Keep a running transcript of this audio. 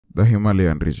the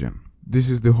Himalayan region. This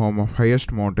is the home of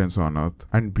highest mountains on earth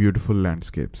and beautiful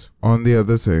landscapes. On the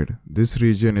other side, this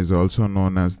region is also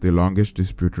known as the longest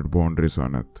disputed boundaries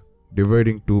on earth,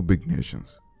 dividing two big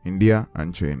nations, India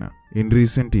and China. In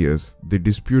recent years, the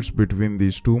disputes between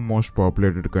these two most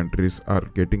populated countries are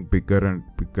getting bigger and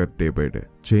bigger day by day.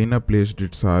 China placed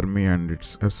its army and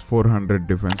its S-400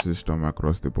 defense system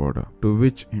across the border, to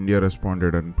which India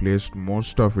responded and placed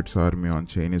most of its army on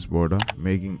Chinese border,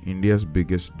 making India's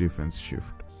biggest defense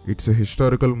shift. It's a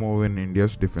historical move in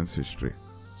India's defense history.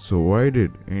 So why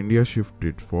did India shift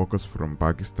its focus from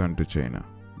Pakistan to China?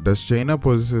 Does China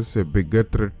possess a bigger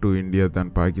threat to India than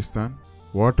Pakistan?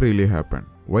 What really happened?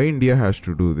 Why India has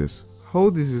to do this? How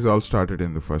this is all started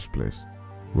in the first place?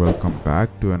 Welcome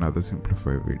back to another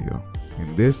simplified video.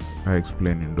 In this, I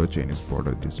explain Indo-Chinese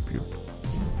border dispute.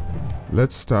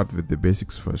 Let's start with the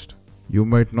basics first. You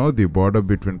might know the border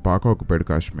between Pak-occupied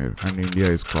Kashmir and India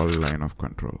is called Line of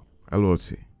Control,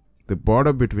 LOC. The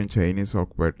border between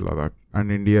Chinese-occupied Ladakh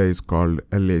and India is called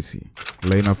LAC,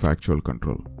 Line of Actual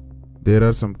Control. There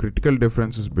are some critical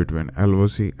differences between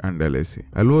LOC and LAC.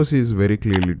 LOC is very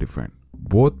clearly defined.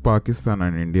 Both Pakistan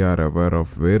and India are aware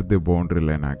of where the boundary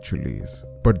line actually is.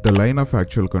 But the line of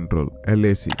actual control,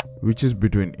 LAC, which is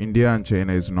between India and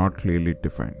China, is not clearly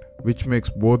defined, which makes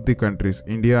both the countries,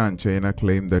 India and China,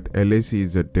 claim that LAC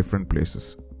is at different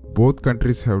places. Both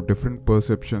countries have different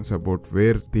perceptions about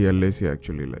where the LAC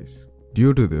actually lies.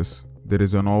 Due to this, there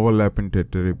is an overlap in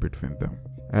territory between them.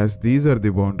 As these are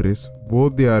the boundaries,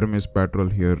 both the armies patrol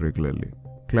here regularly.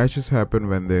 Clashes happen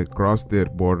when they cross their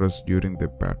borders during their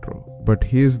patrol. But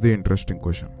here's the interesting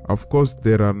question. Of course,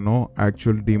 there are no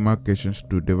actual demarcations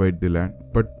to divide the land,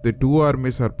 but the two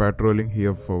armies are patrolling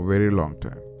here for a very long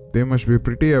time. They must be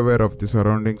pretty aware of the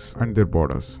surroundings and their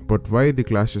borders. But why the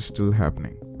clash is still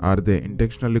happening? Are they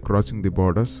intentionally crossing the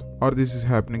borders, or this is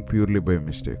happening purely by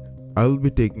mistake? I'll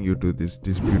be taking you to these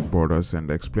dispute borders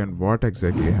and explain what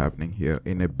exactly happening here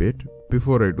in a bit.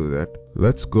 Before I do that,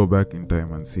 let's go back in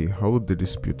time and see how the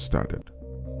dispute started.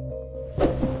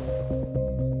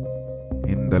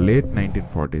 In the late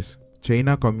 1940s,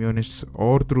 China communists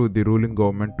overthrew the ruling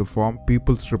government to form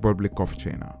People's Republic of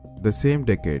China. The same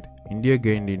decade, India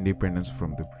gained independence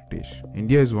from the British.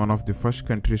 India is one of the first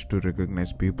countries to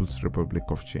recognize People's Republic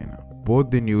of China.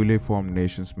 Both the newly formed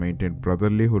nations maintained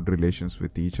brotherlyhood relations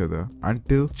with each other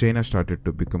until China started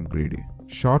to become greedy.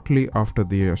 Shortly after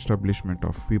the establishment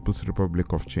of People's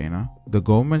Republic of China, the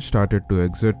government started to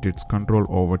exert its control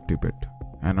over Tibet,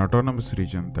 an autonomous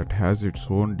region that has its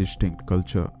own distinct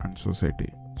culture and society.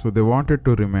 So they wanted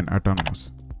to remain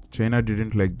autonomous. China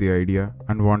didn't like the idea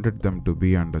and wanted them to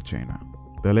be under China.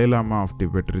 Dalai Lama of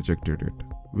Tibet rejected it,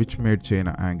 which made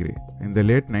China angry. In the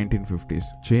late 1950s,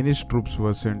 Chinese troops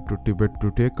were sent to Tibet to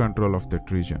take control of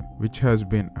that region, which has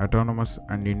been autonomous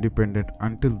and independent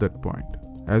until that point.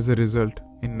 As a result,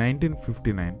 in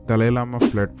 1959, Dalai Lama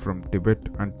fled from Tibet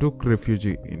and took refuge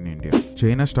in India.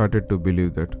 China started to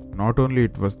believe that not only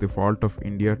it was the fault of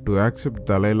India to accept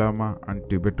Dalai Lama and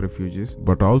Tibet refugees,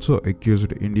 but also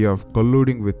accused India of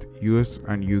colluding with US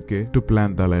and UK to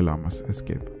plan Dalai Lama's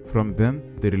escape. From then,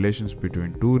 the relations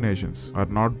between two nations are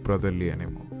not brotherly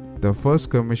anymore. The first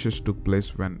skirmishes took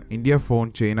place when India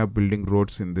found China building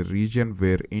roads in the region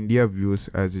where India views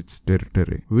as its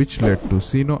territory, which led to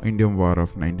Sino Indian War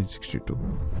of 1962.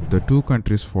 The two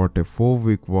countries fought a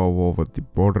 4-week war over the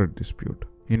border dispute,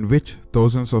 in which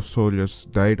thousands of soldiers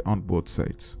died on both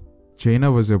sides.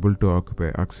 China was able to occupy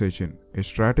Aksai, a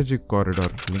strategic corridor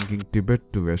linking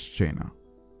Tibet to West China.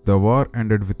 The war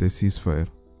ended with a ceasefire,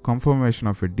 confirmation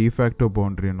of a de facto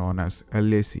boundary known as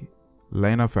LAC,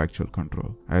 Line of Actual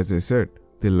Control. As I said,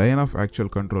 the Line of Actual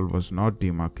Control was not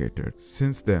demarcated.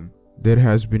 Since then, there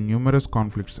has been numerous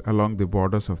conflicts along the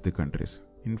borders of the countries.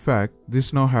 In fact,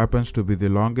 this now happens to be the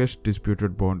longest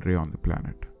disputed boundary on the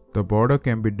planet. The border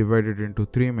can be divided into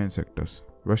three main sectors.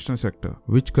 Western sector,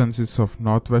 which consists of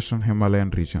northwestern Himalayan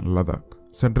region, Ladakh.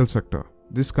 Central sector,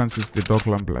 this consists the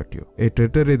Doklam Plateau, a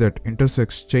territory that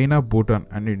intersects China, Bhutan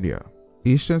and India.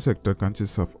 Eastern sector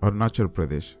consists of Arunachal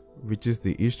Pradesh, which is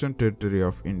the eastern territory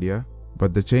of India,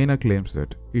 but the China claims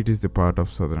that it is the part of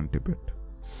southern Tibet.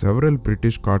 Several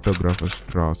British cartographers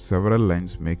draw several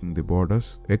lines making the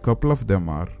borders. A couple of them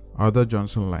are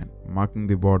Arthur-Johnson Line, marking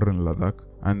the border in Ladakh,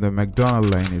 and the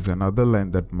MacDonald Line is another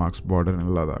line that marks border in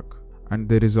Ladakh. And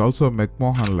there is also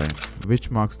MacMohan Line,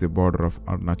 which marks the border of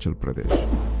Arunachal Pradesh.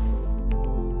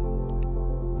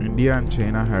 India and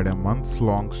China had a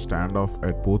months-long standoff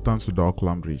at Bhutan's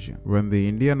Doklam region, when the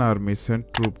Indian army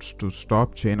sent troops to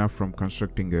stop China from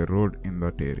constructing a road in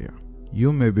that area.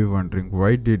 You may be wondering,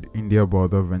 why did India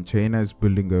bother when China is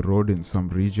building a road in some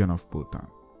region of Bhutan?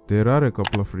 There are a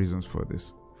couple of reasons for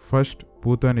this. First,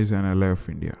 Bhutan is an ally of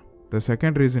India. The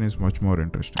second reason is much more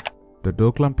interesting. The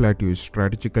Doklam Plateau is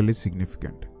strategically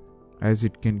significant, as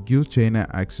it can give China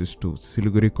access to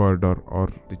Siliguri corridor or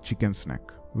the Chicken's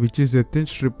Neck, which is a thin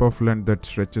strip of land that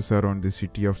stretches around the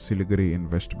city of Siliguri in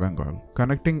West Bengal,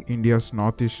 connecting India's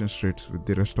northeastern states with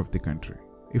the rest of the country.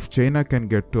 If China can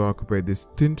get to occupy this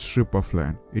thin strip of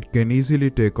land, it can easily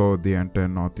take over the entire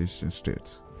northeastern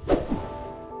states.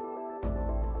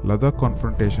 Ladakh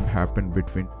confrontation happened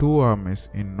between two armies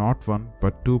in not one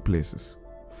but two places.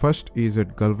 First is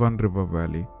at Galwan River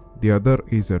Valley, the other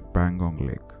is at Pangong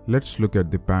Lake. Let's look at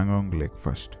the Pangong Lake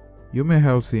first. You may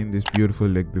have seen this beautiful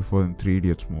lake before in 3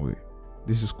 Idiots movie.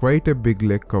 This is quite a big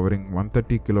lake covering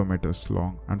 130 kilometers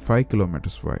long and 5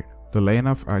 kilometers wide. The line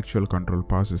of actual control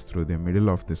passes through the middle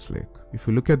of this lake. If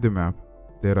you look at the map,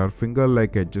 there are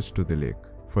finger-like edges to the lake.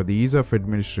 For the ease of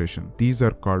administration, these are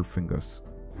called fingers.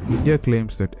 India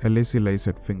claims that LAC lies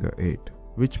at finger 8,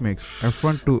 which makes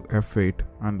F1 to F8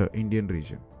 under Indian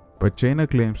region. But China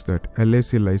claims that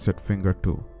LAC lies at finger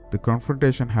 2. The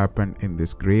confrontation happened in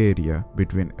this grey area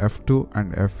between F2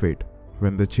 and F8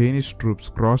 when the Chinese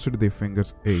troops crossed the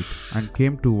fingers 8 and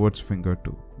came towards finger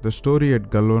 2. The story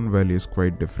at Galwan Valley is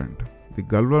quite different. The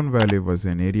Galwan Valley was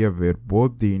an area where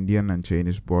both the Indian and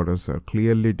Chinese borders are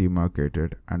clearly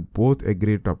demarcated and both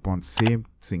agreed upon same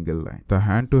single line. The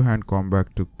hand-to-hand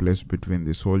combat took place between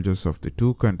the soldiers of the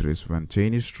two countries when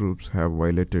Chinese troops have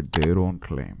violated their own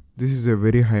claim. This is a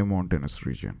very high mountainous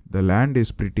region. The land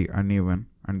is pretty uneven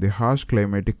and the harsh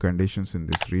climatic conditions in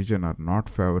this region are not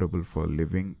favorable for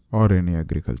living or any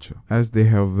agriculture, as they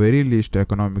have very least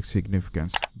economic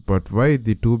significance. But why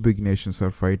the two big nations are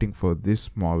fighting for this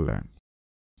small land?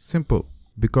 Simple,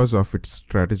 because of its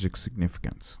strategic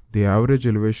significance. The average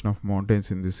elevation of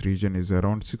mountains in this region is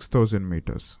around 6,000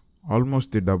 meters,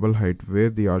 almost the double height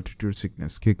where the altitude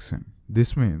sickness kicks in.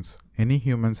 This means any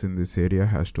humans in this area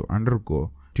has to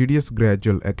undergo tedious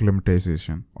gradual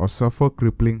acclimatization or suffer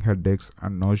crippling headaches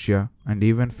and nausea and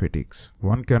even fatigues.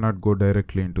 One cannot go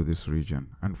directly into this region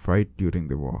and fight during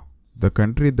the war. The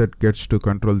country that gets to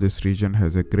control this region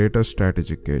has a greater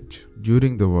strategic edge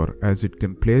during the war, as it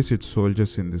can place its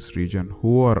soldiers in this region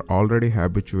who are already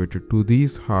habituated to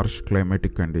these harsh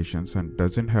climatic conditions and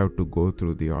doesn't have to go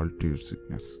through the altitude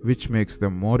sickness, which makes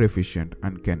them more efficient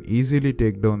and can easily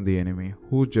take down the enemy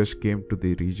who just came to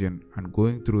the region and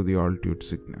going through the altitude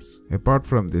sickness. Apart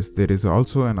from this, there is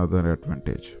also another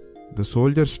advantage. The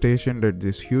soldiers stationed at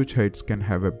these huge heights can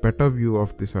have a better view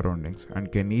of the surroundings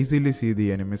and can easily see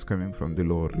the enemies coming from the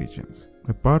lower regions.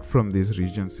 Apart from these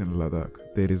regions in Ladakh,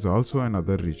 there is also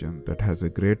another region that has a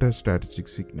greater strategic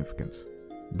significance,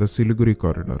 the Siliguri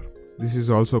corridor. This is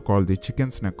also called the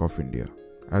Chicken's Neck of India.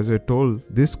 As I told,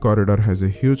 this corridor has a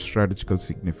huge strategical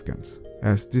significance,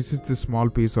 as this is the small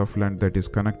piece of land that is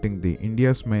connecting the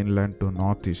India's mainland to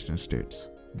northeastern states.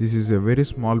 This is a very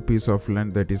small piece of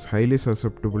land that is highly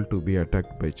susceptible to be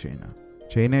attacked by China.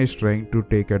 China is trying to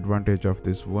take advantage of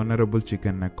this vulnerable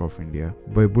chicken neck of India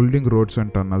by building roads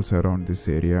and tunnels around this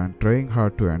area and trying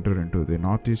hard to enter into the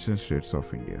northeastern states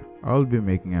of India. I'll be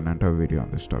making an entire video on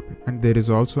this topic. And there is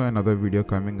also another video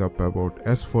coming up about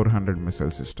S-400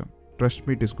 missile system. Trust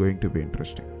me, it is going to be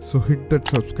interesting. So hit that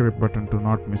subscribe button to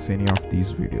not miss any of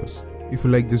these videos. If you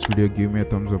like this video, give me a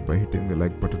thumbs up by hitting the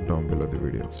like button down below the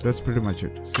video. That's pretty much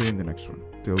it. See you in the next one.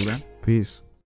 Till then, peace.